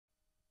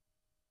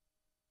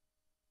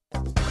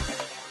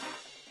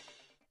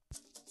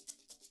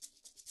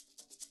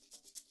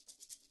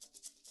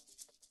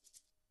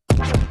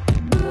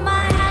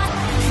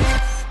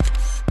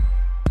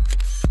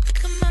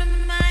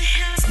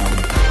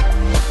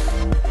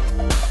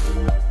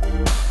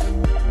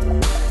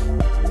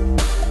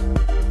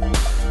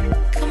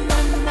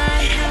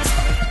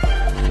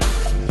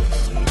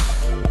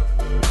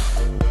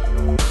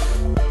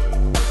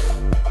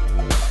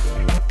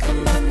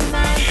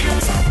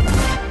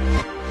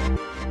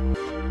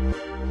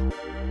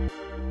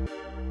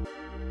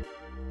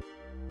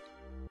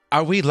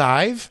Are we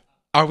live?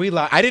 Are we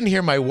live? I didn't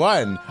hear my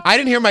one. I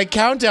didn't hear my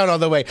countdown all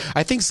the way.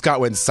 I think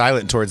Scott went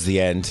silent towards the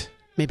end.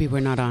 Maybe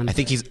we're not on. I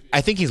think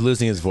he's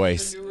losing his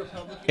voice.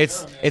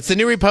 It's the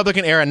new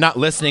Republican era, not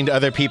listening to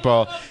other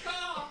people.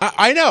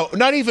 I know.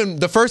 Not even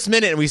the first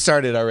minute we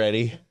started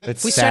already.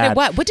 It's sad. Started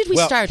what? What did we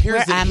start?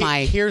 Where am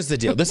I? Here's the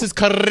deal. This is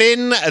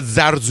Corinne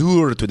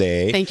Zarzour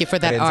today. Thank you for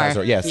that Corinne R.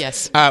 Zarzour, yes.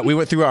 Yes. We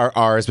went through our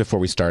R's before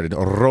we started.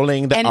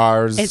 Rolling the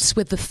R's. It's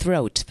with the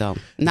throat, though.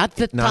 Not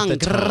the tongue. The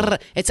tongue.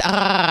 It's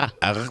R.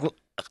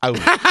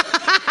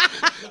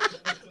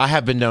 I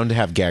have been known to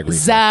have gag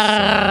reflex.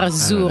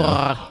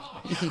 Zarzour.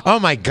 Oh,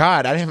 my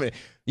God. I haven't.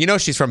 You know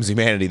she's from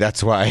Zumanity.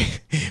 That's why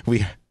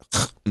we...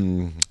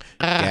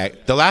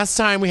 The last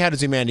time we had a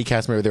Zumanity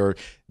cast member, there were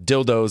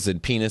dildos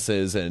and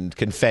penises and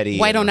confetti.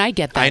 Why don't I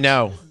get that? I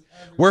know.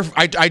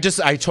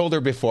 I told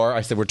her before.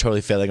 I said we're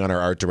totally failing on our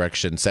art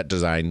direction, set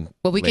design.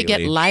 Well, we could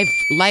get live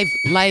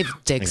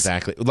dicks.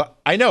 Exactly.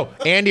 I know.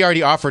 Andy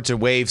already offered to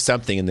wave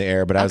something in the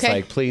air, but I was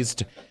like, please,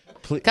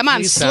 come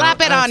on,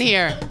 slap it on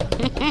here.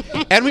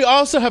 And we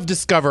also have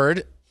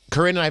discovered.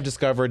 Corinne and I have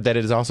discovered that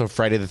it is also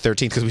Friday the 13th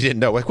because we didn't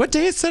know. Like, what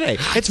day is today?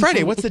 It's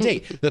Friday. What's the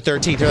date? The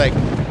 13th. You're like,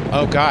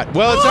 oh, God.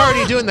 Well, it's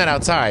already doing that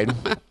outside.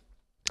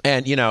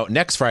 And,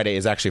 next Friday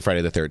is actually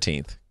Friday the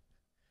 13th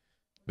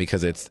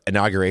because it's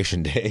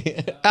Inauguration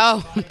Day.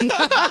 Oh.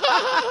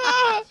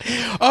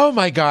 Oh,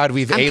 my God.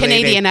 I'm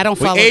Canadian. I don't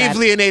follow that.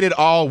 We alienated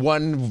all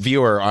one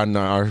viewer on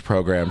our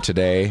program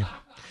today.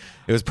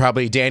 It was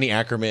probably Danny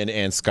Ackerman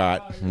and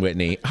Scott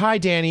Whitney. Hi,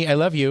 Danny. I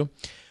love you.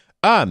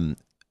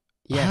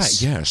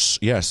 Yes.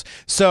 Yes.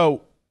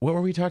 So, what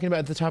were we talking about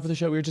at the top of the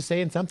show? We were just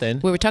saying something.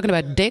 We were talking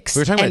about dicks.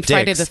 We were talking about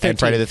Friday dicks the 13th. and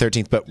Friday the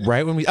 13th. But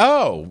right when we,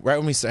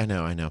 I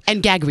know.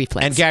 And gag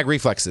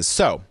reflexes.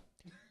 So,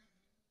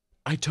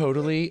 I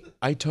totally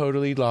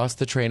lost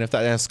the train of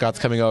thought. And Scott's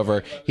coming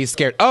over. He's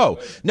scared. Oh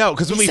no,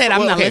 because when we said,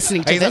 I'm not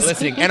listening to he's this. not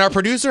listening. And our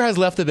producer has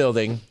left the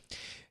building.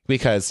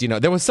 Because,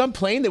 there was some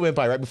plane that went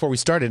by right before we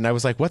started, and I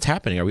was like, what's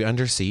happening? Are we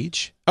under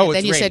siege? Oh, and it's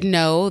then you raining. said,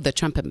 no, the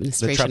Trump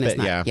administration is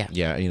not.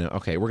 Yeah.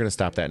 Okay, we're going to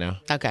stop that now.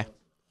 Okay.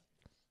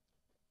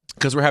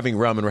 Because we're having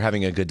rum and we're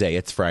having a good day.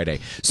 It's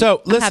Friday.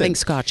 So, listen. I'm having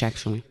scotch,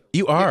 actually.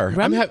 You are.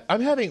 Rum?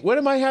 I'm having, what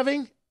am I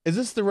having? Is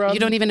this the rum? You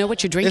don't even know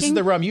what you're drinking? This is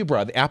the rum you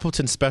brought, the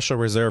Appleton Special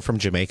Reserve from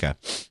Jamaica.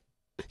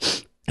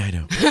 I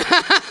know.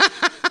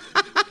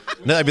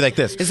 No, I'd be like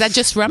this. Is that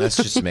just rum? That's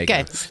just Jamaica.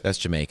 Okay. That's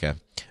Jamaica.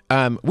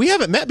 We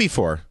haven't met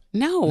before.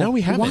 No,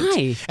 we haven't.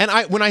 Why? And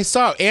when I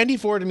saw Andy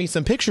forwarded me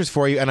some pictures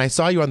for you, and I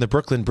saw you on the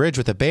Brooklyn Bridge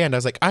with a band, I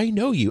was like, I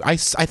know you. I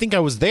think I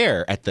was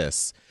there at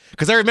this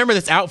because I remember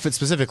this outfit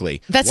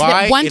specifically. That's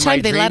Why? one In time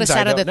my they let dreams, us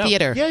out I of the don't know.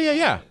 theater.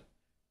 Yeah.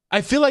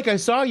 I feel like I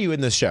saw you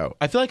in this show.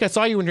 I feel like I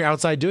saw you when you're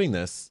outside doing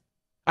this.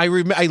 I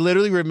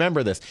literally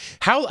remember this.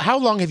 How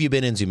long have you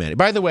been in Zumanity?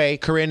 By the way,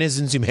 Corinne is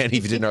in Zumanity,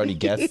 if you didn't already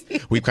guess.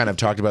 We've kind of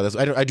talked about this.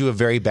 I do a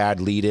very bad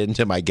lead-in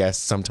to my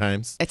guests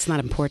sometimes. It's not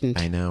important.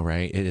 I know,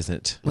 right? It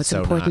isn't. What's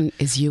important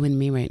is you and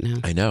me right now.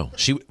 I know.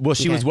 She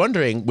was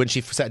wondering when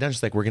she sat down,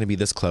 she's like, we're going to be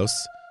this close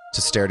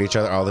to stare at each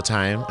other all the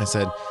time. I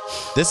said,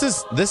 this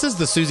is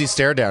the Susie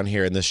stare down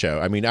here in this show.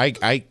 I mean,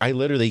 I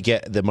literally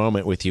get the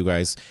moment with you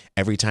guys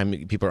every time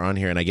people are on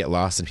here and I get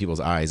lost in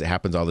people's eyes. It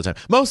happens all the time.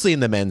 Mostly in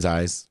the men's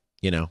eyes.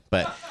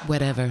 But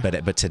whatever.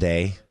 But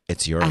today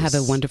it's yours. I have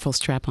a wonderful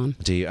strap on.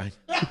 Do you?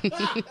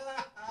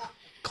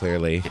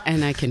 Clearly.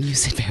 And I can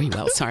use it very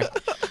well. Sorry.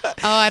 Oh,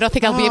 I don't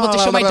think I'll be able to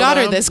show my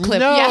daughter this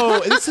clip.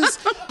 No,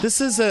 this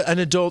is an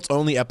adult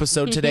only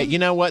episode today. You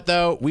know what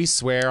though? We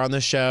swear on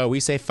the show. We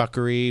say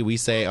fuckery. We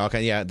say all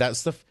kind. Yeah, we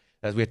have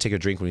to take a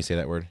drink when we say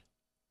that word.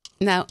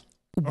 Now,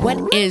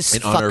 what is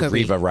in fuckery? honor of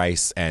Reva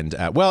Rice and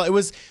it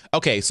was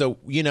okay. So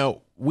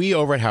we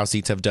over at House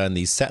Eats have done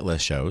these set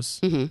list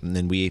shows, and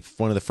then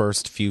one of the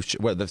first few,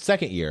 the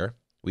second year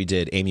we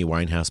did Amy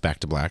Winehouse Back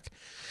to Black,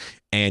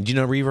 and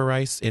Reva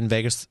Rice in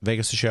Vegas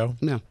the show.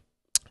 No,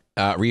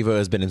 Reva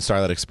has been in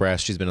Starlight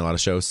Express. She's been in a lot of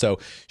shows, so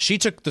she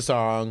took the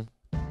song,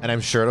 and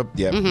I'm sure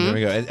there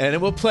we go, and it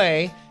will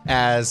play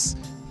as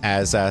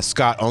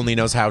Scott only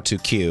knows how to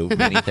cue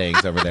many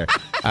things over there.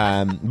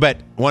 But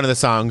one of the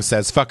songs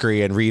says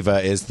fuckery, and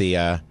Reva is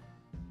the.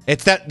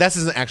 It's that. This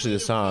isn't actually the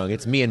song.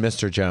 It's Me and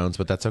Mr. Jones,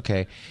 but that's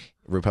okay.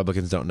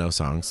 Republicans don't know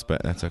songs,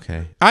 but that's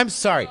okay. I'm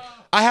sorry.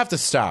 I have to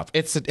stop.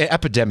 It's an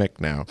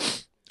epidemic now.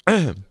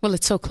 Well,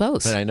 it's so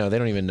close. And I know they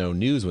don't even know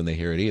news when they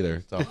hear it either.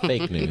 It's all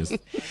fake news.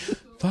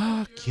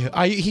 Fuck you.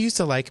 He used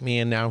to like me,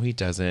 and now he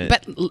doesn't.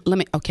 But let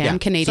me. Okay, I'm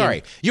Canadian.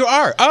 Sorry, you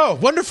are. Oh,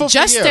 wonderful,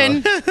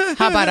 Justin. For you.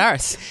 How about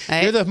ours?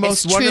 You're the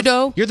most wonderful.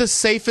 Trudeau. You're the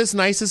safest,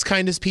 nicest,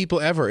 kindest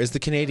people ever. Is the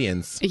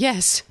Canadians?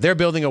 Yes. They're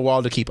building a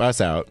wall to keep us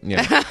out.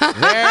 Yeah.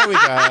 There we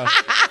go.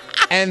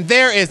 And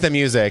there is the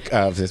music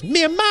of this.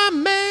 Me and my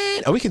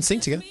man. Oh, we can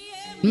sing together.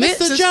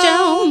 Mr.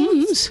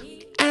 Jones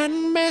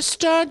and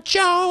Mr.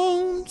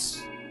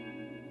 Jones.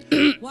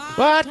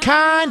 What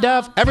kind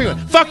of everyone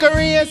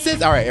fuckery is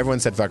this? All right, everyone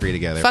said fuckery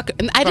together.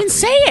 I didn't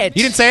say it.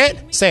 You didn't say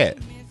it? Say it.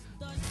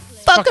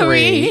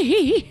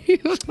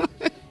 Fuckery.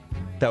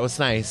 That was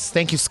nice.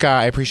 Thank you,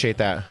 Scott. I appreciate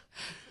that.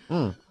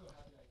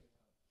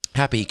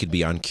 Happy he could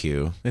be on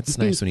cue. It's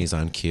nice when he's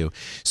on cue.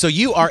 So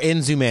you are in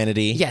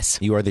Zumanity. Yes.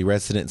 You are the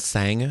resident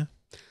singer.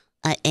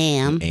 I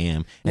am.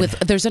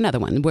 There's another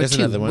one.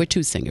 We're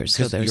two singers.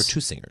 So You're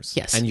two singers.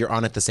 Yes. And you're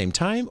on at the same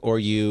time, or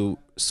you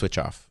switch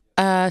off?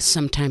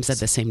 Sometimes at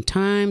the same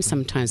time.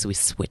 Sometimes we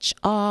switch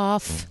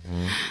off.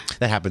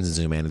 That happens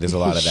in Zumanity. There's a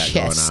lot of that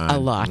going on. Yes, a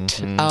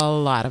lot. A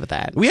lot of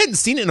that. We hadn't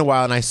seen it in a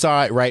while, and I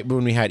saw it right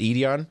when we had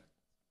Edie on.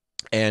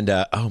 And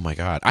oh my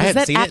God, I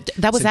hadn't seen it.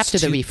 That was after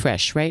the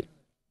refresh, right?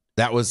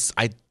 That was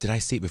Did I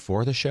see it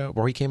before the show,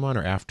 before he came on,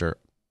 or after?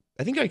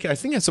 I think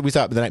that's what we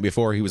thought the night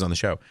before he was on the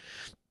show.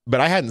 But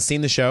I hadn't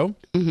seen the show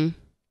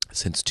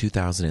since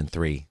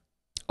 2003.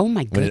 Oh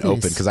my goodness! When it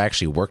opened, because I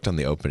actually worked on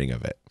the opening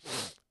of it,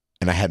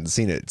 and I hadn't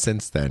seen it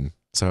since then.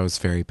 So I was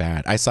very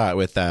bad. I saw it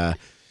with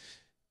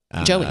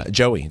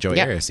Joey Yep.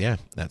 Harris. Yeah,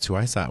 that's who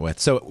I saw it with.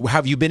 So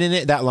have you been in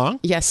it that long?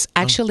 Yes,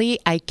 actually,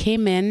 I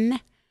came in.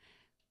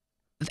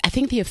 I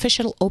think the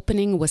official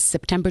opening was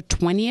September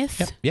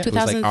 20th, Yeah, 2003. It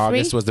was like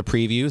August was the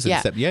previews.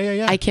 And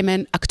Yeah. I came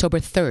in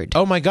October 3rd.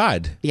 Oh my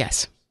God.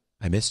 Yes.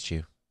 I missed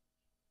you.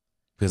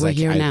 We're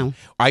here now.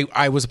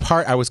 I was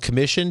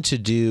commissioned to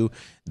do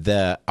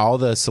all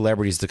the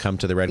celebrities to come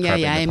to the red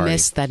carpet. Yeah, and the I party.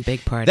 missed that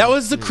big party. That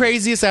was the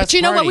craziest ass But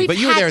you know party. what? But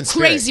you were there in We've had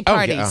crazy spirit.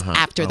 parties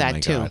after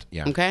that too. God.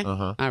 Yeah. Okay?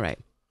 All right.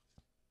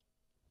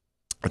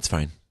 That's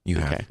fine. You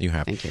have. Okay. You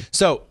have. Thank you.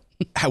 So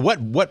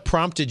what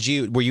prompted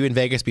you? Were you in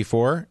Vegas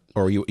before?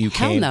 Or you Hell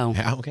came? no.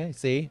 Okay,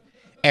 see?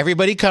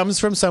 Everybody comes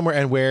from somewhere.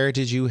 And where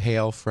did you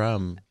hail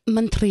from?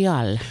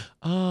 Montreal.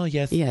 Oh,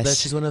 yes.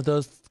 She's one of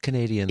those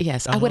Canadians.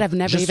 Yes. I would have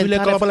never even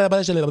thought of...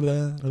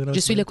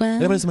 Je suis le quoi?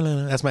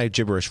 That's my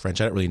gibberish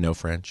French. I don't really know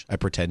French. I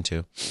pretend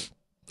to.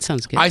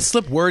 Sounds good. I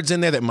slip words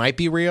in there that might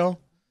be real,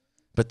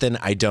 but then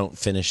I don't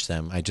finish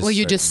them.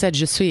 You just said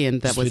je suis,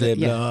 and that was it.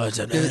 Yeah.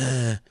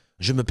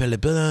 Je m'appelle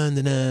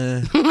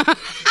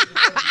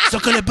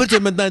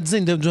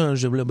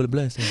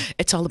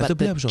It's all about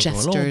the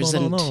gestures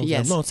and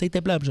yes.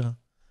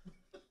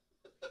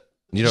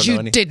 You don't know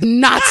any? Did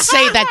not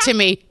say that to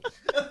me.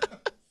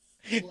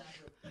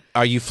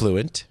 Are you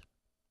fluent?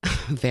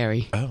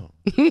 Very. Oh.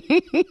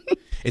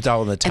 It's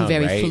all in the tongue, and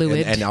very right?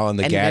 fluid. And all in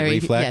the gag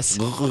reflex?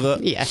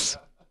 Yes.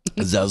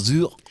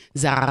 Zarzour.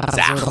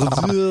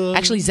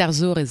 Actually,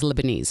 Zarzour is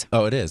Lebanese.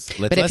 Oh, it is.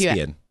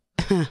 Lesbian.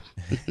 Oh,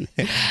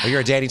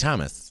 you're a Danny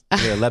Thomas.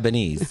 You're a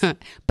Lebanese.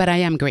 But I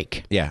am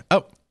Greek. Yeah.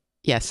 Oh.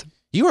 Yes.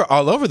 You are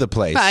all over the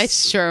place. I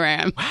sure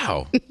am.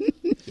 Wow.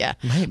 Yeah.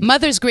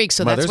 Mother's Greek,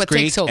 so that's what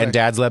Greek, takes over. And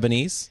dad's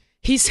Lebanese?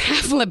 He's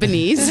half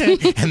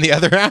Lebanese. And the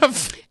other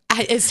half?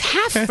 Is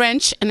half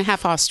French and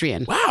half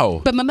Austrian.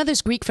 Wow. But my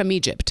mother's Greek from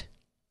Egypt.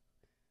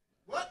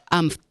 What?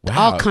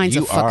 All kinds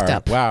of fucked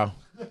up. Wow.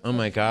 Oh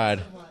my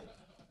God.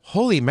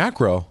 Holy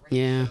mackerel.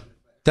 Yeah.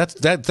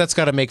 That's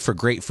got to make for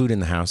great food in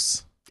the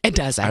house. It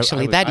does,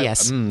 actually.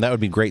 Yes. That would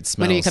be great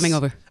smells. When are you coming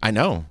over? I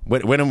know.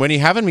 When are you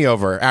having me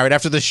over? Right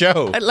after the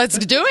show. Let's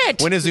do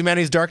it. When is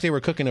Humanity's Dark Day? We're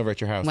cooking over at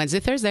your house.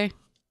 Wednesday, Thursday.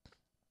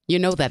 You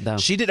know that, though.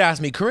 She did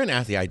ask me. Corinne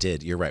asked me. I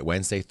did. You're right.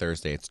 Wednesday,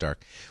 Thursday, it's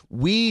dark.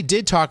 We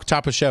did talk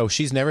top of show.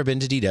 She's never been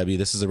to DW.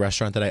 This is a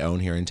restaurant that I own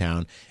here in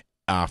town.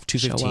 Off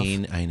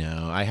 215. I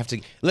know. I have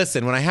to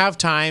listen. When I have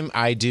time,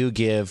 I do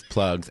give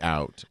plugs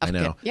out. I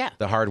know. Yeah.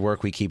 The hard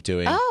work we keep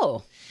doing.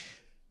 Oh.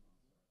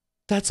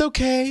 That's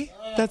okay.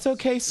 That's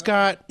okay,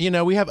 Scott. You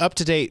know, we have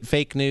up-to-date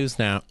fake news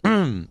now.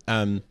 I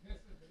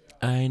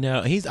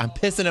know. I'm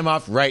pissing him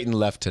off right and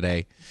left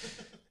today.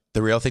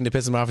 The real thing to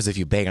piss him off is if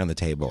you bang on the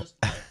table.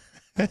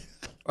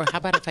 Or how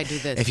about if I do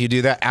this? If you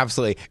do that,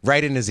 absolutely.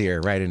 Right in his ear.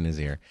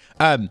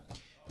 And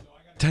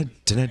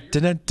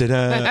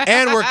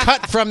we're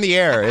cut from the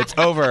air. It's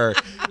over.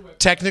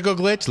 Technical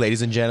glitch.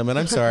 Ladies and gentlemen,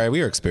 I'm sorry.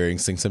 We are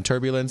experiencing some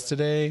turbulence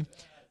today.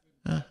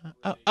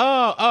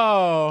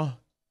 Oh.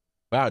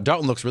 Wow,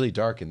 Dalton looks really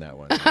dark in that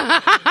one.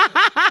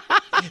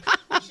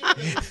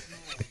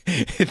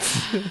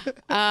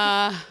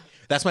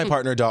 That's my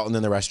partner, Dalton,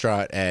 in the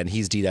restaurant, and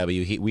he's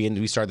DW.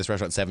 We started this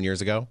restaurant 7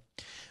 years ago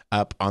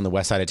up on the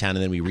west side of town,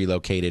 and then we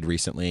relocated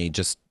recently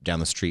just down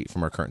the street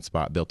from our current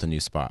spot, built a new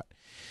spot.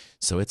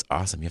 So it's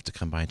awesome. You have to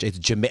come by.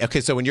 It's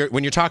okay, so when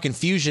you're talking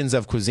fusions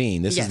of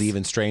cuisine, this is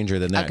even stranger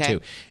than that, too.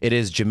 It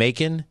is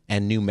Jamaican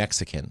and New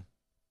Mexican.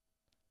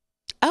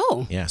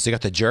 Oh. Yeah, so you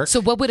got the jerk.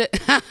 So what would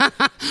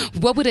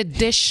a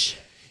dish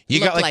You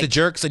look got like the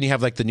jerks, and you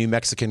have like the New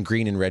Mexican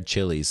green and red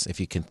chilies, if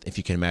you can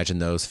imagine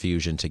those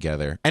fusion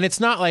together. And it's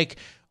not like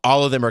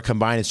all of them are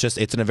combined. It's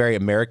in a very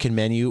American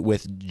menu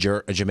with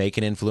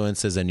Jamaican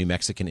influences and New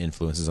Mexican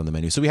influences on the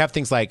menu. So we have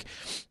things like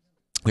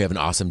we have an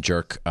awesome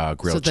jerk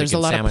grilled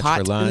chicken sandwich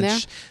for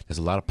lunch. There's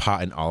a lot of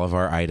pot in all of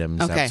our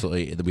items. Okay.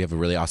 Absolutely. We have a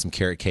really awesome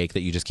carrot cake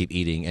that you just keep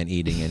eating and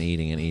eating and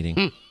eating and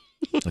eating.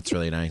 That's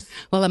really nice.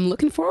 Well, I'm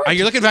looking forward. Are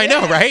you looking? I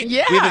know, right?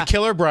 Yeah. We have a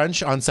killer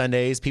brunch on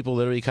Sundays. People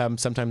literally come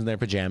sometimes in their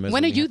pajamas.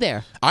 When are you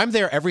there? I'm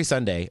there every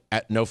Sunday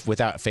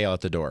without fail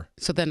at the door.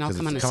 So then I'll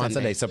come on a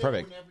Sunday. So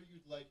perfect.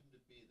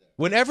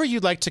 Whenever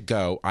you'd like to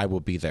go, I will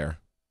be there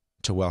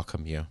to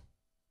welcome you.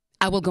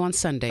 I will go on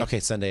Sunday. Okay,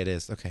 Sunday it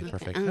is. Okay,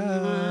 perfect.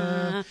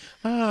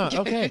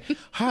 Okay.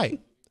 Hi.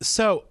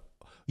 So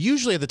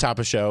usually at the top of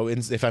the show,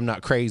 if I'm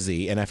not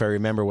crazy, and if I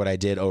remember what I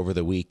did over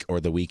the week or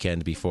the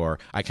weekend before,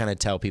 I kind of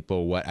tell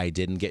people what I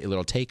did and get a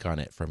little take on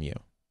it from you.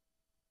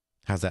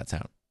 How's that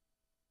sound?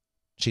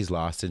 She's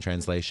lost in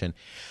translation.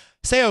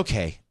 Say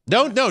okay.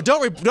 Don't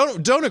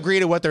agree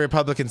to what the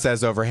Republican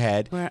says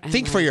overhead.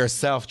 Think for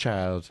yourself,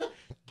 child.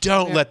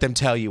 Don't let them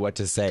tell you what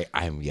to say.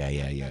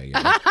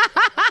 Yeah.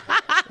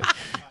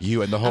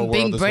 You and the whole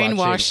world is brainwashed.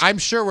 Watching. I'm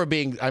sure we're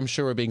being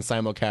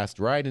simulcast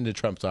right into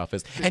Trump's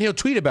office, and he'll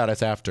tweet about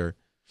us after.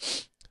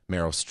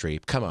 Meryl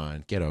Streep, come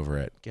on, get over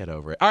it.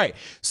 All right,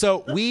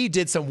 so we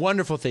did some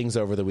wonderful things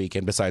over the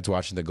weekend besides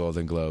watching the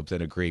Golden Globes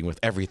and agreeing with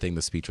everything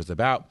the speech was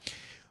about.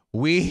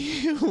 My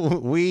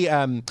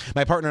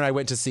partner and I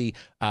went to see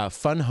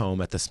Fun Home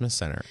at the Smith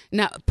Center.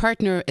 Now,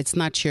 partner, it's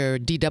not your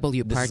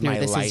DW partner.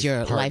 This is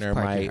your life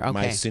partner.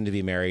 My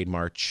soon-to-be married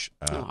March,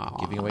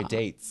 giving away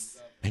dates.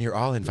 And you're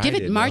all invited.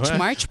 Give it March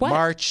what?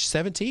 March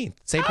 17th,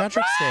 St.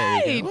 Patrick's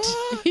Day.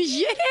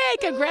 Yay,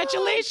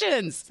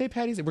 congratulations. St.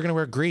 Patty's Day. We're going to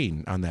wear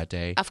green on that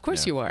day. Of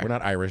course you are. We're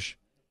not Irish.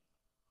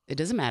 It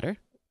doesn't matter.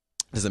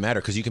 It doesn't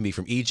matter because you can be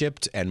from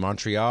Egypt and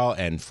Montreal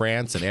and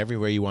France and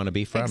everywhere you want to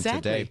be from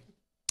today.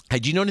 Hey,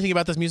 do you know anything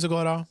about this musical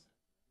at all?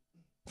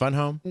 Fun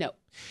Home? No.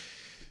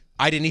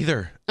 I didn't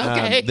either.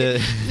 Okay.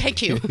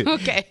 Thank you.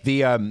 Okay.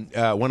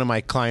 One of my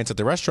clients at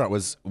the restaurant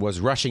was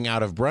rushing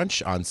out of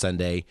brunch on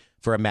Sunday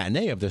for a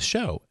matinee of this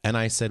show. And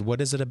I said,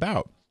 what is it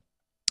about?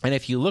 And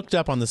if you looked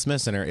up on the Smith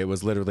Center, it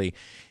was literally,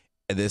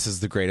 this is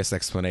the greatest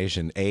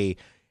explanation, a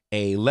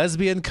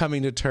lesbian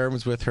coming to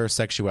terms with her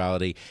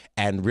sexuality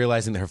and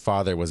realizing that her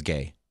father was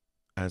gay.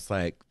 I was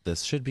like,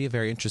 this should be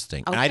very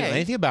interesting. Okay. And I didn't know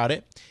anything about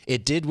it.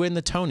 It did win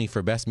the Tony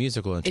for Best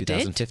Musical in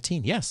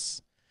 2015. Did?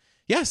 Yes.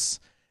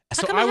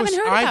 So That's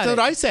what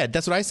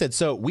I said.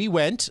 So we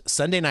went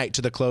Sunday night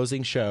to the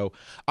closing show.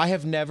 I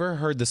have never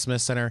heard the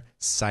Smith Center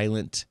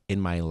silent in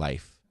my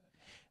life.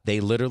 They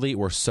literally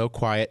were so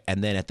quiet,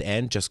 and then at the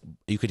end, just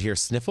you could hear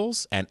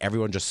sniffles, and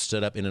everyone just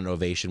stood up in an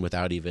ovation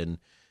without even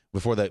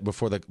before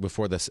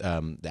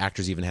the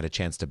actors even had a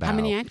chance to bow. How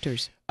many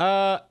actors?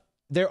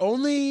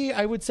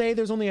 I would say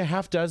there's only a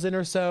half dozen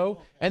or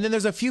so. And then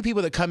there's a few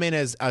people that come in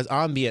as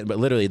ambient, but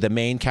literally the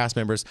main cast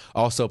members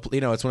also,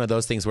 it's one of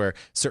those things where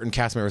certain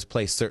cast members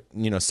play several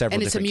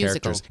different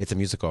characters. It's a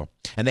musical.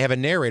 And they have a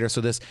narrator. So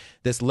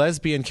this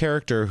lesbian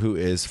character who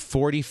is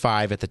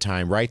 45 at the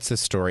time writes this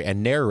story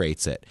and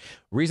narrates it.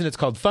 Reason it's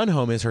called Fun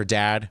Home is her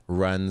dad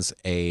runs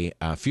a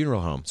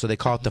funeral home. So they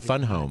call it the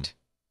Fun Home.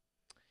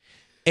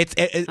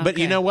 But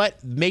you know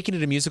what? Making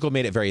it a musical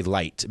made it very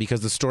light because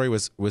the story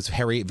was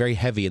very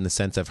heavy in the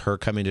sense of her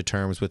coming to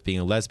terms with being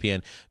a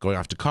lesbian, going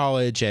off to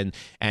college, and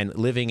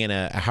living in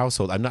a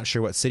household. I'm not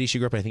sure what city she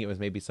grew up in. I think it was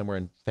maybe somewhere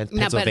in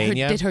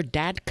Pennsylvania. Did her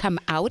dad come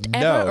out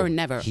ever or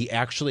never? He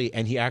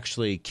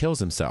actually kills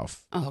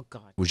himself. Oh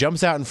God! Who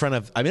jumps out in front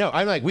of? I'm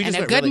like we and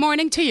just. And good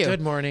morning to you. Good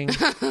morning.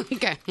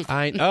 Okay.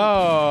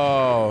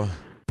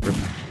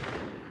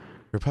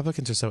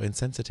 Republicans are so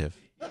insensitive.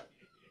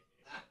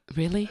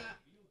 Really?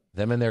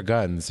 Them and their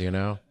guns,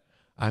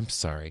 I'm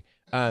sorry.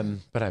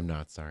 But I'm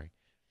not sorry.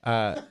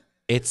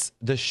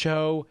 The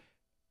show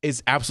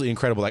is absolutely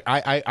incredible. Like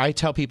I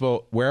tell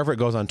people wherever it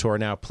goes on tour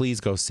now, please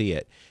go see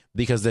it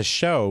because this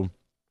show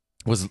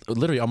was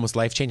literally almost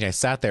life-changing. I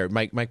sat there,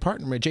 my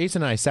partner,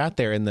 Jason and I sat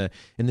there in the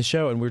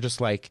show and we're just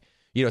like,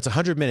 it's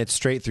 100 minutes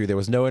straight through. There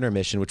was no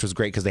intermission, which was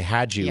great because they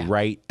had you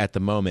right at the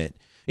moment.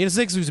 It's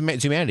like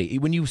Zumanity.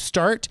 When you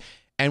start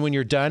and when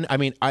you're done, I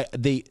mean,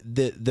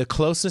 the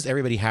closeness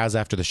everybody has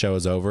after the show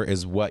is over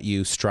is what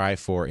you strive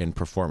for in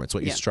performance,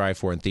 what you strive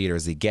for in theater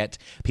is to get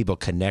people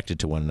connected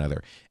to one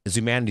another.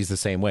 Zumanity is the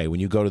same way. When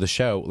you go to the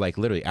show, like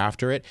literally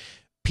after it,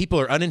 people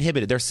are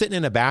uninhibited. They're sitting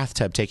in a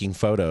bathtub taking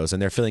photos and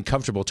they're feeling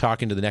comfortable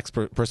talking to the next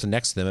person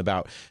next to them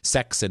about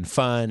sex and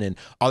fun and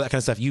all that kind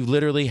of stuff. You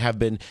literally have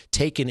been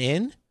taken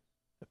in.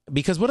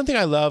 Because one thing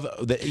I love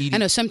I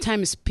know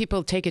sometimes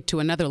people take it to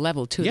another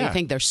level too. Yeah. They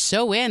think they're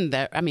so in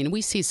there. I mean,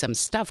 we see some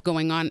stuff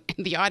going on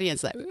in the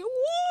audience that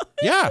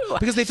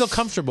because they feel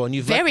comfortable and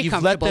you've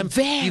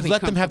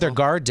let them have their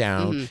guard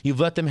down. Mm-hmm. You've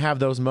let them have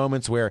those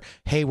moments where,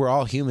 hey, we're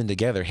all human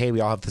together. Hey, we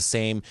all have the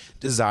same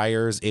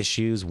desires,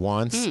 issues,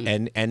 wants,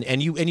 and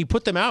you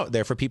put them out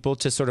there for people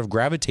to sort of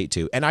gravitate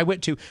to. And we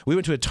went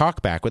to a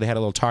talk back where they had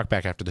a little talk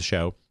back after the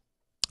show.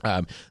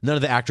 None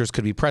of the actors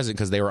could be present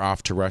because they were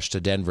off to rush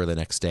to Denver the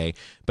next day,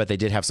 but they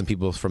did have some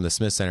people from the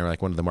Smith Center,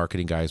 like one of the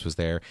marketing guys was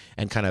there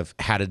and kind of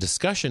had a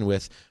discussion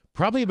with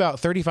probably about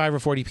 35 or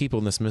 40 people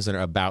in the Smith Center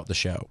about the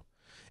show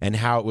and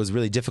how it was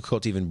really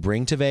difficult to even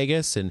bring to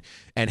Vegas and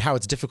how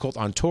it's difficult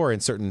on tour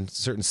in certain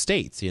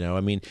states.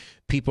 I mean,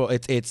 people,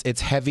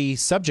 it's heavy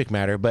subject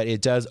matter, but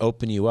it does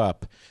open you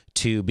up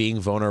to being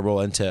vulnerable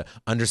and to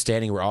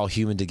understanding we're all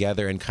human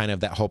together and kind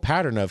of that whole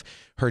pattern of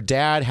her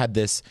dad had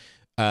this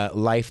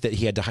life that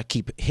he had to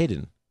keep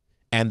hidden.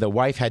 And the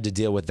wife had to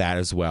deal with that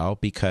as well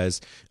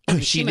because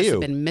she must knew.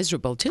 have been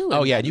miserable too.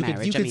 Oh yeah, you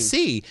could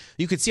see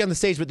on the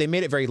stage, but they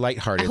made it very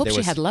lighthearted. I hope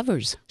she had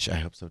lovers. I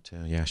hope so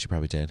too. Yeah, she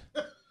probably did.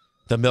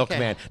 The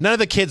milkman. None of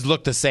the kids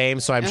looked the same,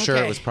 so I'm sure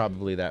it was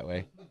probably that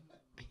way.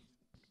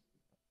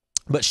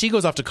 But she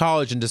goes off to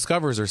college and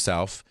discovers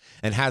herself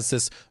and has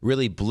this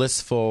really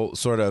blissful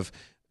sort of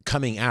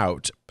coming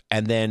out.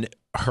 And then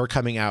her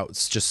coming out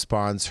just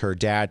spawns her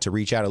dad to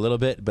reach out a little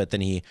bit, but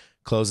then he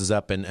closes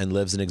up and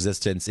lives an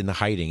existence in the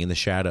hiding, in the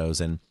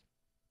shadows. And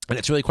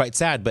it's really quite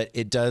sad, but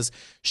it does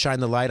shine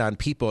the light on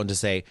people and to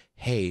say,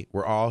 hey,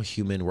 we're all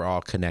human, we're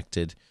all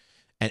connected.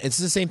 And it's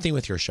the same thing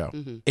with your show,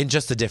 in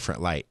just a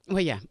different light.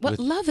 Well, yeah. Well,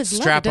 love is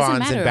love.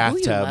 Strap-ons and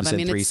bathtubs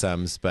and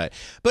threesomes, but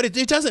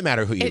it doesn't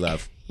matter who you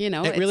love.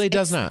 It really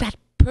does not. That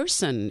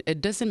person.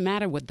 It doesn't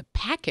matter what the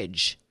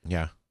package.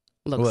 Yeah.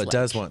 Looks well, it like.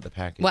 does want the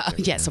package. Well,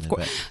 yes, of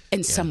course.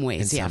 In some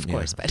ways, of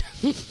course. But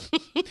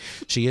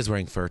she is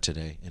wearing fur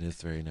today. It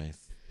is very nice.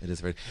 It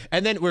is very.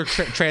 And then we're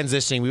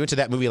transitioning. We went to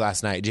that movie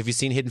last night. Have you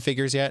seen Hidden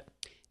Figures yet?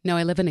 No,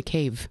 I live in a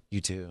cave. You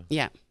too.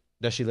 Yeah.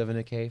 Does she live in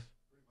a cave?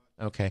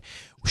 Okay.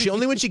 She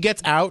only when she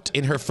gets out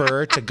in her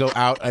fur to go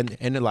out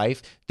in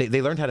life.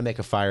 They learned how to make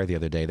a fire the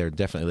other day. They're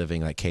definitely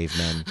living like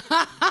cavemen.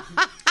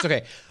 It's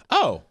okay.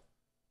 Oh,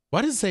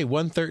 why does it say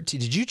 1:13?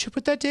 Did you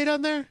put that date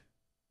on there?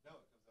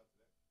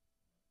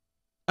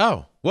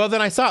 Oh, well,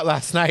 then I saw it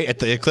last night at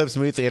the Eclipse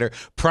Movie Theater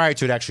prior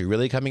to it actually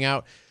really coming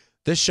out.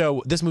 This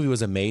movie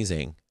was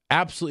amazing.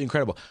 Absolutely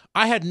incredible.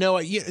 I had no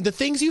idea. The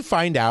things you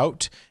find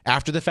out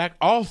after the fact,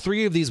 all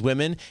three of these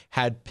women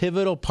had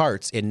pivotal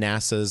parts in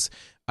NASA's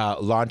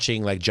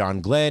launching like John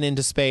Glenn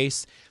into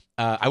space.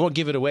 I won't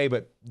give it away,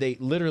 but they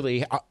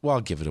literally, well,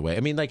 I'll give it away.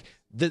 I mean, like,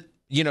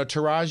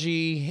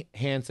 Taraji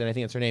Henson, I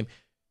think that's her name.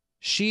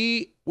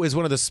 She was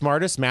one of the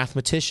smartest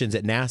mathematicians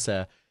at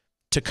NASA.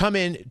 To come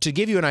in to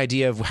give you an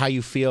idea of how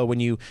you feel when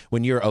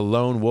you're a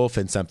lone wolf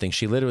in something,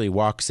 she literally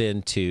walks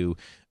into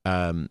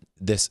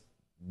this,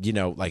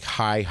 like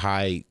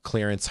high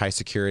clearance, high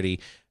security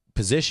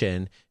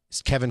position.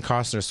 Kevin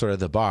Costner's sort of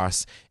the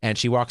boss, and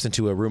she walks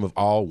into a room of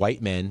all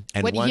white men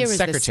and what one year is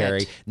secretary.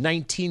 this set?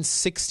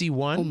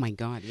 1961. Oh my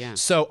God! Yeah.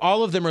 So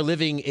all of them are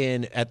living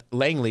at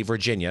Langley,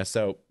 Virginia.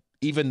 So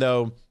even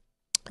though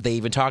they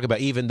even talk about,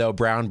 even though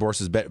Brown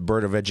versus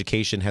Board of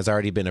Education has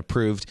already been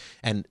approved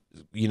and,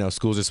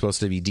 schools are supposed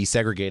to be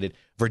desegregated,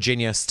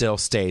 Virginia still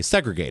stays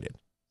segregated.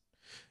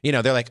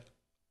 They're like,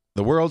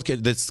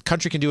 this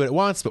country can do what it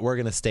wants, but we're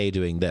going to stay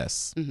doing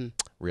this,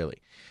 really.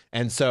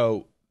 And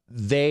so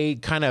they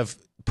kind of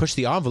push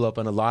the envelope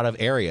in a lot of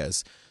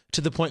areas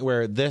to the point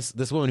where this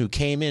woman who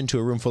came into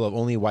a room full of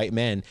only white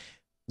men,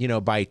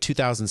 by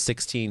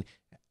 2016,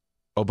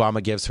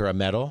 Obama gives her a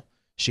medal.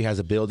 She has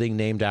a building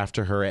named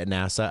after her at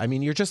NASA. I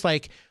mean, you're just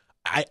like,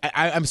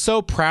 I'm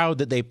so proud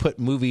that they put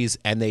movies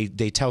and they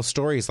tell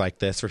stories like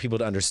this for people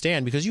to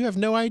understand, because you have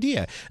no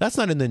idea. That's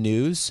not in the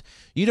news.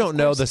 You don't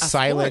know the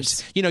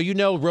silent, you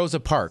know Rosa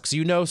Parks,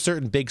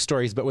 certain big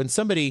stories. But when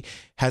somebody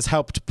has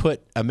helped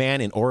put a man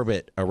in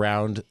orbit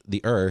around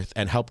the Earth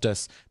and helped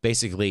us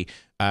basically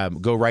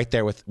go right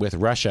there with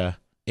Russia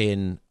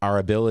in our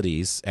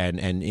abilities, and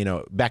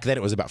back then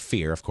it was about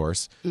fear, of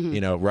course.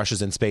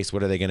 Russia's in space.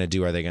 What are they going to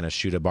do? Are they going to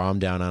shoot a bomb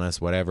down on us?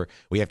 Whatever.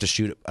 We have to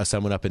shoot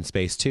someone up in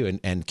space too,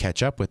 and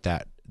catch up with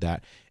that.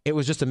 It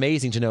was just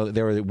amazing to know that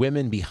there were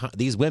women behind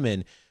these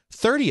women.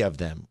 30 of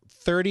them,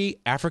 30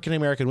 African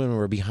American women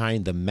were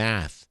behind the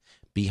math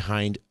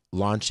behind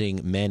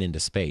launching men into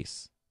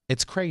space.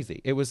 It's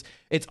crazy.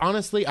 It's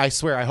honestly, I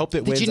swear, I hope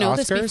it wins Oscars. Did you know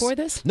this before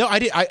this? No, I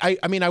did. I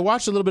mean, I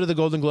watched a little bit of the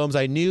Golden Globes.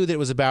 I knew that it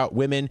was about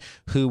women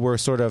who were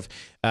sort of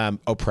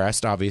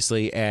oppressed,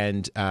 obviously,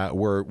 and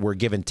were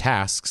given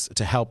tasks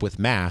to help with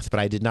math, but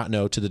I did not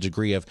know to the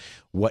degree of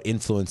what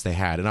influence they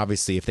had. And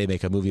obviously, if they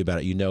make a movie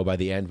about it, by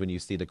the end when you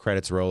see the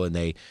credits roll and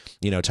they,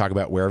 talk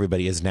about where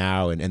everybody is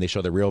now and they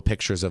show the real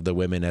pictures of the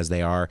women as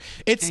they are.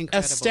 It's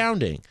incredible.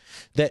 Astounding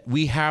that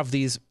we have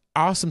these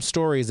awesome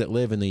stories that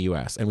live in the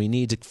U.S. and we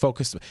need to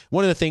focus.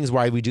 One of the things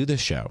why we do this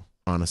show,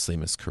 honestly,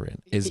 Miss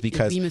Corinne, is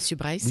because. Oui, Monsieur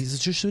Bryce. Oui,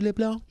 je suis le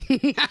blanc.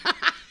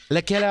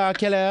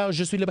 Quelle heure?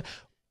 Je suis le blanc.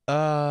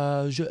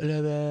 How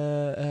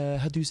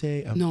do you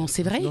say? Non,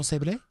 c'est vrai? Non, c'est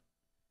vrai?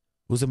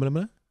 Vous aimez le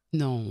blanc?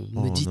 Non,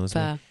 me dites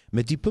pas.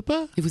 Me dites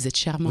pas? Et vous êtes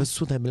charmant.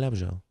 Vous êtes blanc,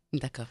 genre.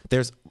 D'accord.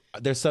 There's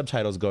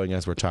subtitles going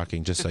as we're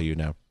talking, just so you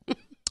know.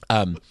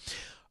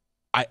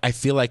 I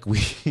feel like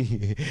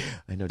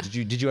I know.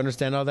 Did you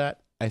understand all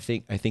that? I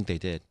think they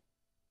did.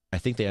 I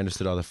think they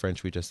understood all the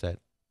French we just said.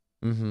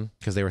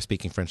 Because they were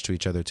speaking French to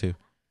each other too.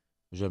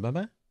 Je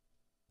m'appelle?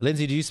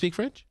 Lindsay, do you speak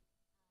French?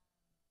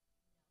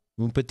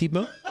 Un petit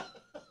mot?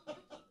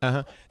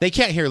 They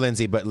can't hear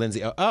Lindsay, but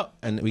Lindsay.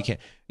 And we can't.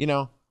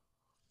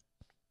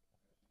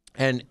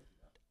 And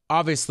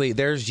obviously,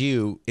 there's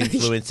you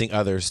influencing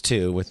others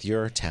too with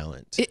your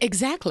talent.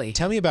 Exactly.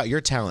 Tell me about your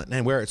talent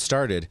and where it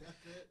started.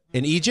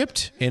 In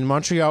Egypt, in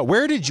Montreal.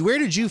 Where did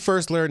you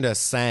first learn to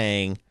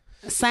sing,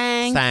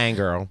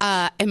 girl?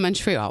 In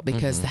Montreal,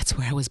 because that's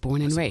where I was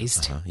born and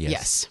raised.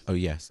 Yes. Oh,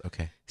 yes.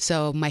 Okay.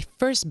 So my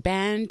first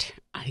band,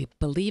 I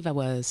believe I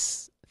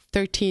was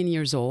 13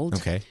 years old.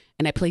 Okay.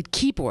 And I played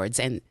keyboards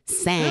and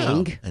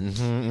sang.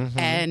 Oh.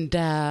 And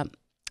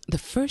the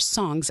first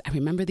songs, I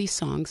remember these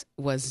songs,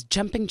 was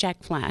Jumping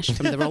Jack Flash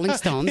from the Rolling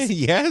Stones.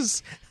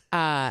 Yes.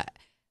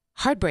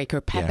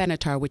 Heartbreaker, Pat Yeah.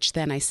 Benatar, which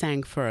then I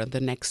sang for the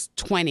next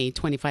 20,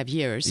 25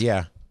 years.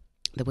 Yeah.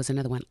 There was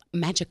another one,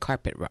 Magic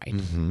Carpet Ride.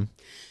 Mm-hmm.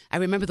 I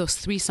remember those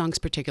 3 songs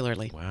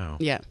particularly. Wow.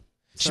 Yeah.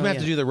 She might have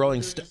to do the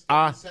Rolling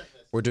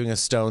we're doing a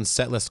Stones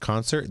setlist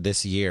concert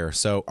this year.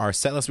 So our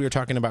setlist we were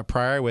talking about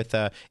prior with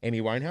Amy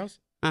Winehouse,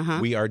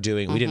 we are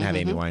doing. We didn't have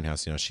Amy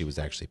Winehouse. You know, she was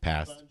actually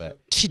passed, but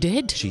She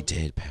did? she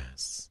did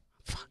pass.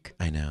 Fuck.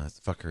 I know, it's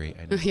fuckery.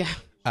 I know.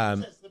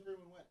 Yeah.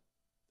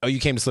 Oh, you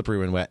came to Slippery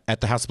When Wet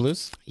at the House of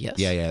Blues? Yes.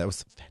 Yeah, that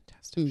was fantastic.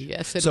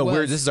 Yes, it So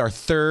was. this is our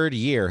 3rd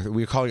year.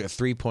 We're calling it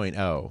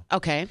 3.0.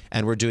 Okay.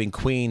 And we're doing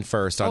Queen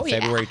first on Oh,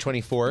 yeah. February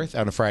 24th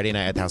on a Friday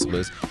night at the House of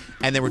Blues.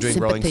 And then we're doing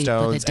Sympathy Rolling for the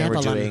Stones and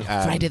we're Devil doing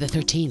on Friday the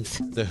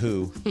 13th. The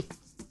Who.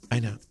 I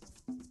know.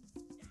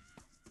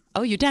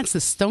 Oh, you danced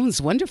the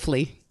Stones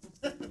wonderfully.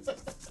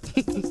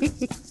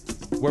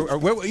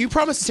 You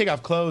promised to take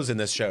off clothes in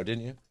this show,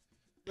 didn't you?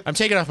 I'm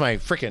taking off my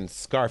freaking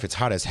scarf. It's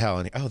hot as hell.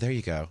 And there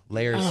you go.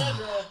 Layers.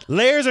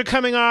 Layers are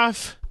coming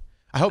off.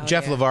 I hope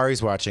Jeff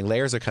Lavari's watching.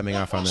 Layers are coming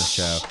off on this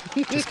show.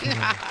 Just kidding.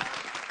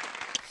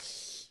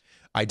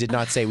 I did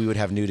not say we would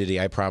have nudity.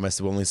 I promise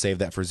we'll only save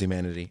that for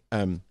Zumanity.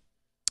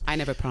 I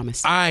never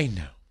promised. I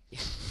know.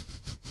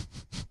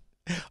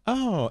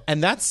 Oh,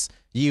 and that's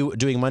you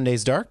doing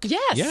Monday's Dark?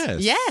 Yes.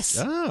 Yes.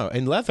 Oh,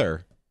 in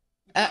leather.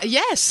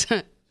 Yes.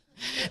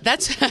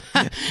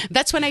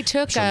 That's when I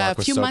took Sure, a Mark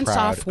was few so months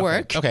proud. off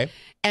work. Okay.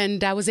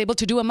 And I was able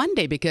to do a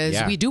Monday because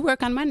we do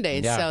work on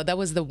Mondays. Yeah. So that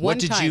was the one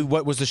time.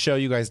 What was the show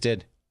you guys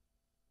did?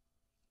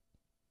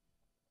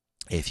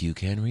 If you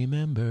can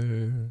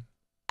remember.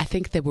 I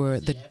think they were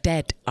the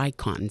Dead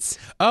Icons.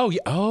 Oh, yeah.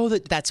 Oh,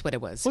 That's what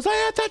it was. was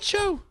I at that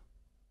show?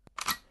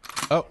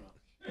 Oh,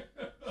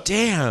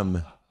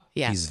 damn.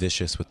 Yeah. He's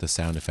vicious with the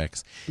sound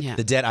effects. Yeah.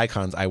 The Dead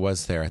Icons, I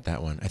was there at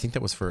that one. I think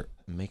that was for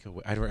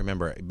I don't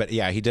remember. But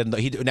yeah, he did. Now,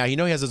 he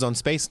has his own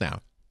space now.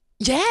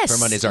 Yes. For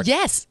Monday's Dark.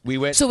 Yes. We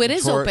went. So it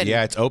is open.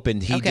 Yeah, it's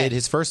open. He Okay. did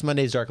his first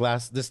Monday's Dark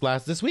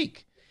this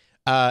week.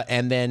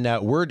 And then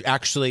we're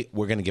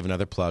going to give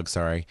another plug.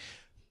 Sorry.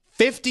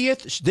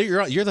 50th.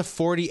 You're the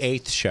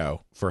 48th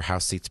show for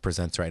House Seats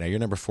Presents right now. You're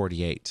number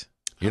 48.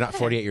 You're not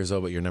 48 years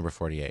old, but you're number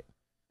 48.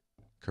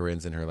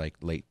 Corinne's in her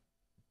late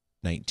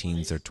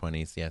 19s or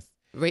 20s. Yes.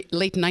 Late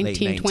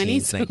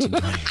 1920s.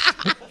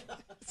 1920s.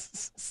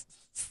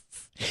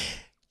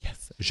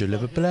 Yes. Je le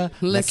veux pas.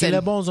 Listen.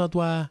 La bon en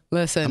toi.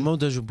 Listen, Amour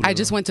de jour. I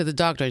just went to the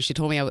doctor and she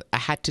told me I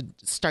had to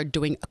start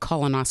doing a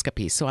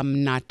colonoscopy. So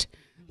I'm not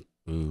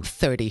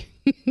 30.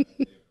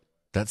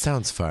 That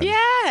sounds fun. Yeah.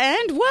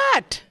 And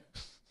what?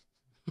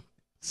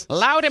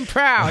 Loud and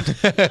proud.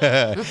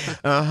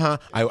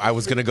 I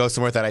was going to go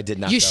somewhere that I did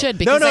not. You go. should,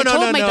 because I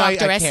told my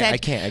doctor, I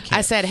can't.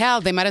 I said, hell,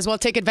 they might as well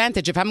take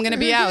advantage if I'm going to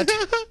be out.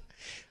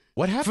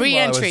 What happened Free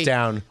while entry. I was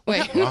down?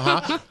 Wait.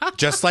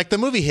 Just like the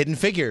movie Hidden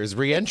Figures,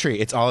 re-entry.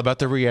 It's all about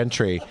the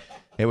re-entry.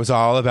 It was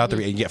all about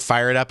you get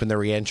fired up in the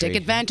re-entry. Take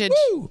advantage.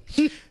 Woo!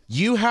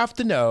 You have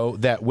to know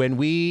that when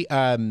we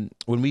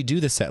do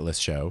the set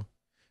list show,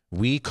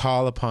 we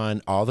call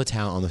upon all the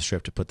talent on the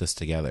strip to put this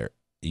together.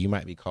 You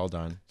might be called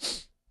on.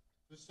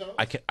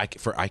 I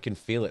can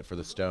feel it for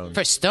the Stones.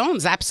 For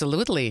Stones,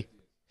 absolutely.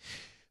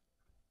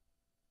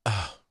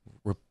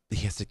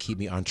 He has to keep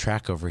me on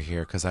track over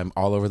here because I'm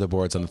all over the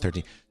boards on the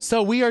 13th.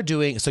 So we are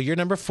doing. So you're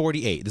number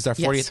 48. This is our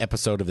 40th Yes.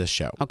 episode of this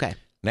show. Okay.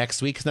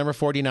 Next week's number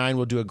 49.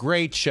 We'll do a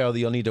great show that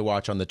you'll need to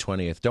watch on the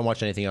 20th. Don't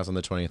watch anything else on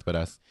the 20th but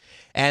us.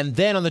 And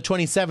then on the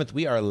 27th,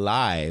 we are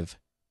live.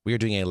 We are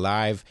doing a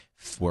live.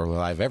 We're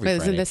live every Isn't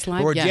Friday. this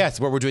live? We're, Yeah. Yes,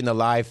 where we're doing the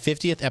live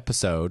 50th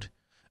episode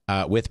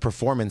with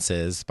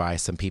performances by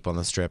some people on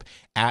the strip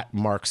at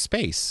Mark's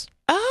Space.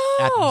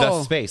 At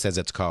The Space, as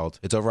it's called.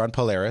 It's over on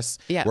Polaris.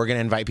 Yeah. We're going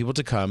to invite people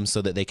to come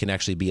so that they can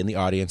actually be in the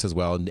audience as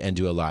well and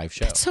do a live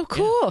show. That's so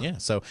cool. Yeah.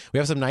 So we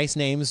have some nice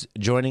names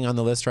joining on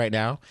the list right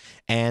now.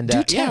 And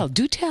Do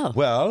tell.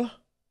 Well,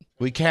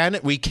 we can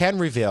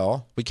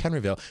reveal.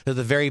 There's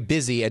the very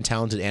busy and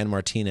talented Ann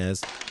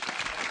Martinez.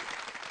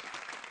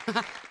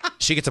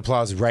 She gets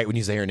applause right when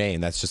you say her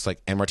name. That's just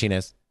like Ann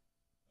Martinez.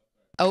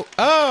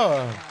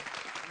 Oh.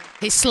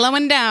 He's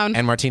slowing down.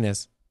 Ann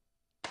Martinez.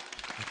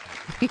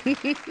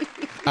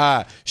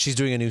 She's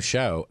doing a new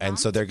show, and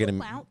so they're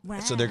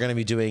gonna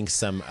be doing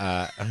some.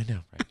 I know,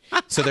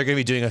 right? So they're gonna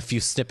be doing a few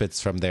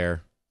snippets from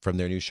their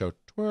new show,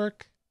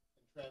 Twerk.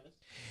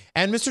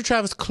 And Mr.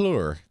 Travis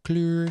Clure.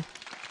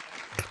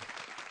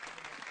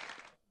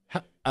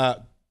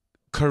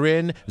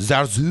 Corinne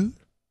Zarzour.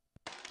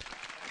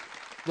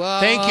 Whoa.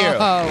 Thank you.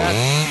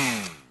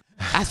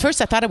 At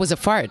first, I thought it was a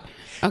fart.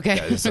 Okay.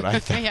 That's what I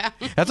thought. Yeah.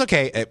 That's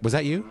okay. Was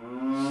that you?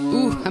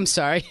 Ooh, I'm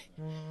sorry.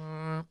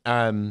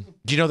 Do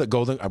you know that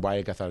Golden? Why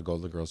I thought of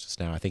Golden Girls just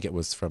now? I think it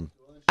was from.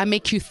 I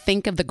make you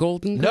think of the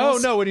Golden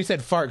Girls? No. When you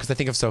said fart, because I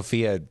think of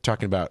Sophia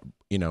talking about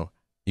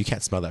you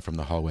can't smell that from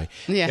the hallway.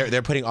 Yeah.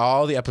 They're putting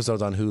all the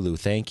episodes on Hulu.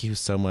 Thank you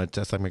so much.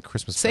 That's like my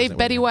Christmas Save present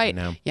Betty right White.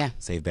 now. Yeah.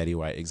 Save Betty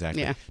White.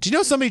 Exactly. Yeah. Do you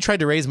know somebody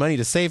tried to raise money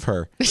to save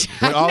her?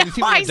 When all these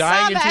people I were saw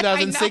dying in that. I know.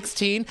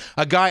 2016,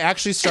 a guy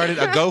actually started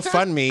a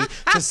GoFundMe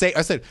to say.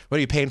 I said, "What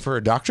are you paying for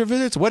her doctor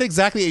visits? What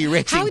exactly are you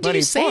raising How do money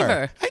you save for?"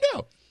 her? I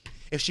know.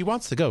 If she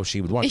wants to go,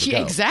 she would want to Yeah,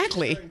 go.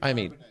 exactly. I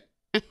mean,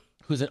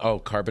 who's in? Oh,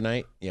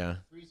 Carbonite. Yeah.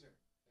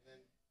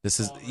 This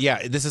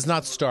is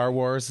not Star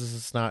Wars. This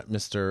is not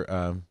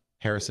Mr.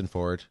 Harrison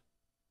Ford.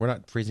 We're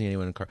not freezing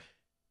anyone in car.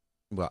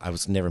 Well,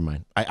 never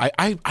mind.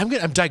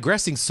 I'm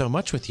digressing so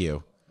much with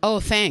you. Oh,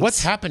 thanks.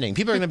 What's happening?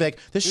 People are going to be like,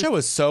 this show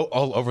is so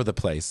all over the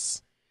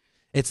place.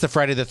 It's the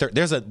Friday the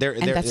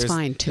 13th. That's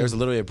fine too. There's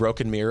literally a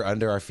broken mirror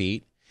under our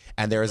feet,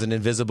 and there is an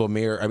invisible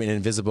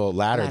invisible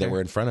ladder that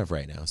we're in front of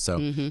right now.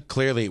 So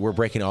clearly, we're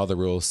breaking all the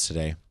rules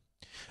today.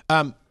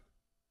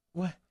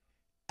 What?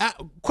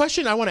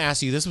 Question I want to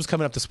ask you. This was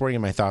coming up this morning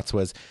in my thoughts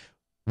was,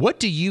 what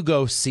do you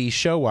go see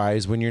show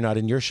wise when you're not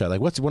in your show?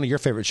 Like, what's one of your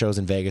favorite shows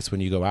in Vegas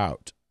when you go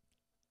out?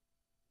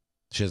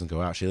 She doesn't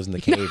go out. She lives in the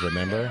cave.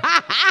 Remember?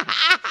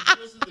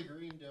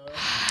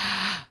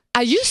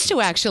 I used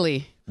to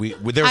actually. There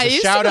was a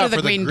shout out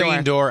for the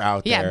green door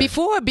out there. Yeah,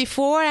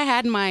 before I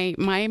had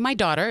my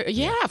daughter.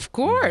 Yeah, of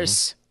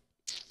course.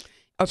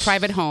 Or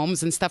private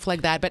homes and stuff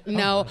like that. But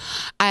no,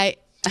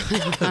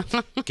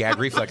 Gag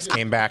reflex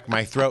came back.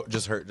 My throat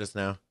just hurt just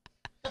now.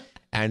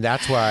 And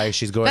that's why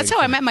she's going. That's how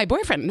I met my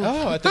boyfriend.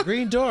 Oh, at the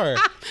green door.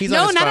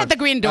 Not at the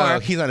green door. Oh,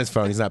 he's on his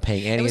phone. He's not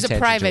paying any attention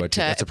to it.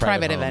 It's a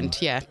private home.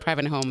 event. Yeah,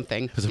 private home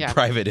thing. It was a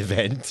private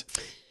event.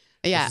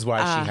 Yeah. This is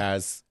why she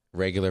has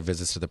regular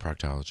visits to the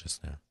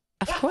proctologist now.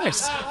 Of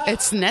course.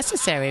 It's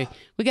necessary.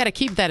 We got to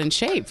keep that in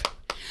shape.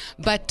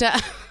 But I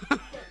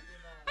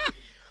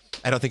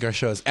don't think our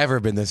show has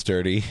ever been this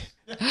dirty.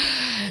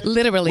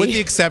 Literally. With the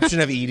exception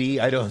of Edie,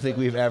 I don't think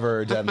we've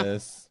ever done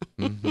this.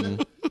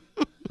 Mm-hmm.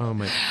 Oh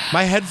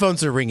my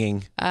headphones are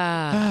ringing.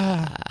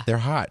 They're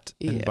hot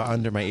and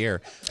under my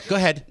ear. Go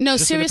ahead. No,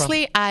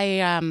 seriously,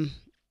 I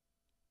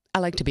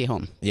like to be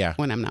home. Yeah.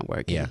 When I'm not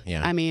working.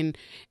 Yeah. I mean,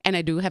 and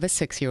I do have a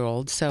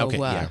 6-year-old, so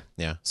okay.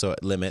 Yeah. So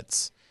it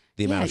limits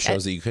the amount of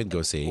shows that you could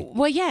go see.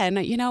 Well, yeah, and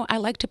I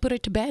like to put her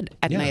to bed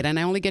at night, and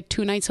I only get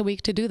 2 nights a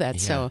week to do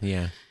that.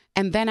 Yeah.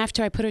 And then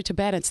after I put her to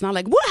bed, it's not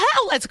like, what the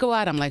hell, let's go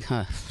out. I'm like,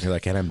 huh. You're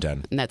like, and I'm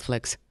done.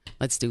 Netflix.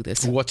 Let's do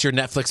this. What's your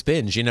Netflix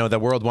binge? The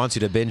world wants you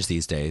to binge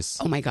these days.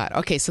 Oh, my God.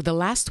 Okay, so the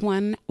last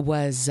one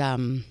was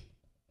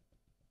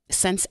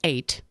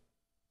Sense8.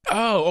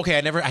 Oh, okay.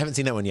 I haven't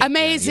seen that one yet.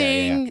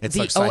 Amazing. Yeah. It's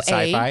the like OA.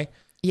 sci-fi.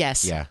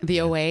 Yes. Yeah.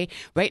 The OA.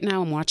 Right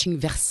now I'm watching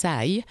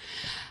Versailles.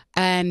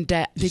 And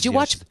did you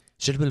watch...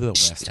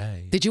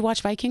 Did you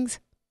watch Vikings?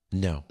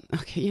 No.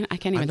 Okay, I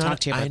can't even talk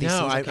to you about these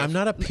things. I'm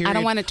not a period. I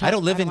don't want to talk. I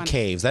don't live in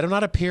caves. I'm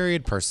not a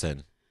period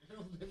person.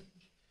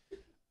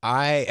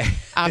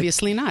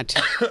 Obviously not.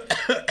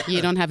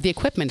 You don't have the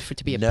equipment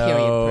to be a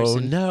period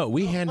person. No,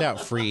 we hand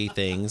out free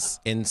things.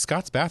 In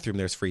Scott's bathroom,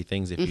 there's free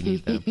things if you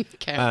need them.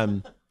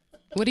 Okay.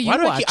 What do you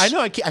watch?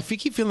 I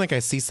keep feeling like I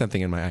see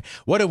something in my eye.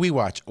 What do we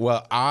watch?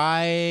 Well,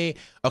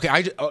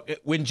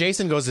 when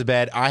Jason goes to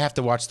bed, I have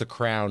to watch The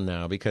Crown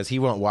now because he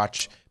won't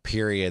watch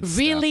period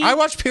really? stuff. I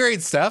watch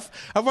period stuff.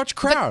 I watch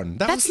Crown.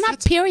 That's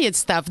not period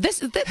stuff.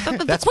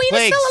 The queen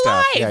is still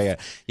alive.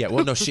 Yeah.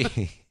 Well, no,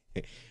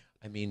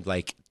 I mean,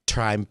 like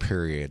time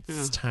periods.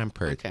 Oh, time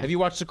periods. okay. Have you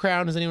watched The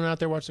Crown? Has anyone out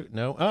there watched it?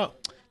 No. Oh,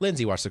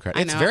 Lindsay watched The Crown.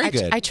 I It's know. very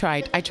good. I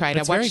tried. It's I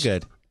watched very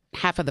good.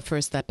 half of the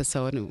first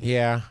episode.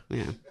 Yeah.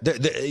 Yeah.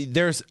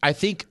 I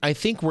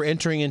think we're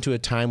entering into a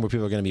time where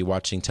people are going to be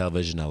watching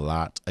television a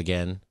lot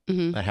again.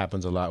 Mm-hmm. That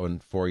happens a lot when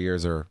 4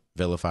 years are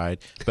vilified.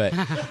 But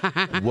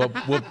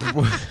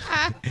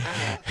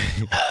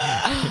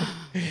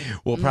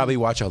we'll probably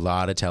watch a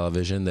lot of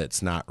television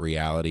that's not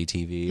reality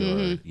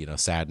TV or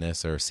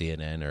Sadness or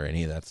CNN or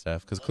any of that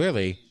stuff. Because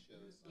clearly,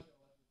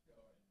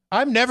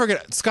 I'm never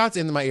gonna. Scott's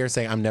in my ear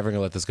saying, "I'm never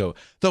gonna let this go.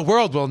 The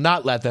world will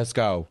not let this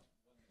go."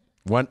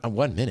 1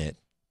 minute.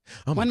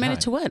 Oh my 1 minute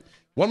God. to what?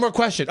 One more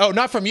question. Oh,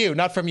 not from you.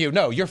 Not from you.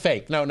 No, you're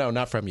fake. No,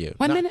 not from you.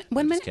 1 minute.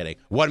 1 minute. Just kidding.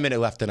 1 minute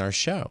left in our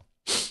show.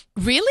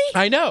 Really?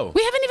 I know.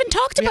 We haven't even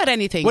talked about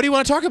anything. What do you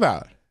want to talk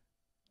about?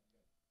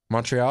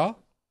 Montreal?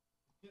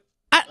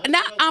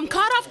 Now I'm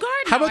caught off guard.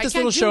 How about this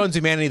little show in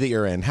Zumanity that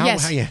you're in?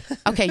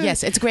 Okay,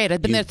 yes, it's great.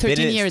 I've been there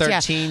 13 years.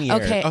 13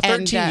 years. Okay,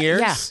 13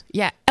 years?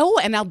 Yeah. Oh,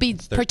 and I'll be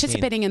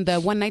participating in the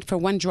One Night for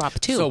One Drop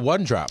too. So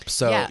One Drop.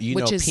 So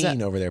which is,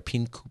 Peen over there.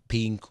 Peen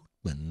Koopman.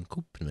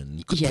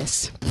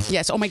 Yes.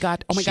 Oh my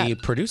God. She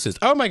produces.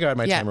 Oh my God,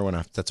 my timer went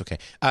off. That's okay.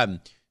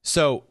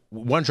 So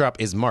One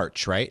Drop is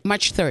March, right?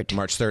 March 3rd.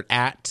 March 3rd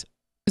at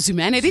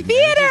Zumanity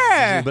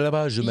Theater.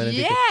 Zumanity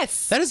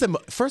Yes. That is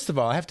first of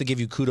all, I have to give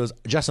you kudos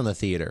just on the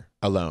theater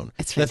alone.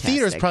 It's the fantastic.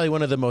 theater is probably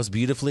one of the most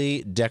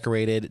beautifully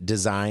decorated,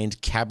 designed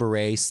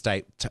cabaret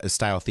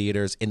style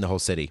theaters in the whole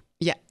city.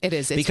 Yeah, it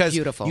is. It's because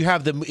beautiful. You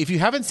have if you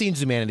haven't seen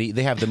Zumanity,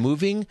 they have the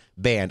moving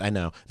band. I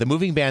know the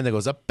moving band that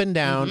goes up and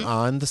down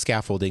on the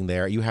scaffolding.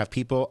 There, you have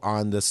people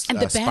on the and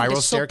the band spiral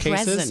is so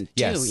staircases. present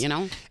Yes,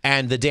 too,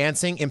 and the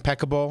dancing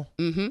impeccable.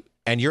 Mm-hmm.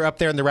 And you're up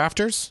there in the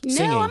rafters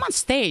singing. No, I'm on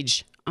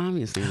stage.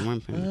 Obviously, I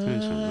wasn't paying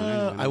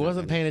attention. I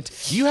wasn't paying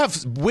attention. You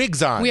have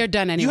wigs on. We are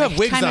done anyway. You have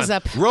wigs on. Time is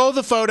up. Roll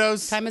the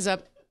photos. Time is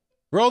up.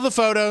 Roll the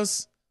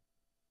photos.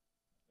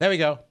 There we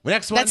go.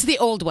 Next one. That's the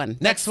old one.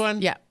 Next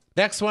one. Yeah.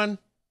 Next one.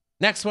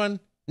 Next one.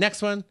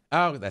 Next one.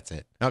 Oh, that's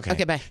it. Okay.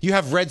 Okay, bye. You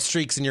have red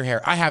streaks in your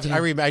hair.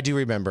 I do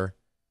remember.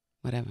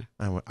 Whatever.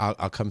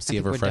 I'll come see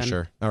a think we're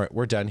refresher. All right,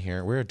 we're done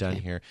here. We're done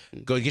here.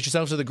 Go get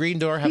yourself to the green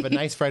door. Have a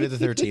nice Friday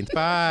the 13th.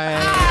 Bye.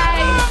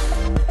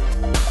 Bye.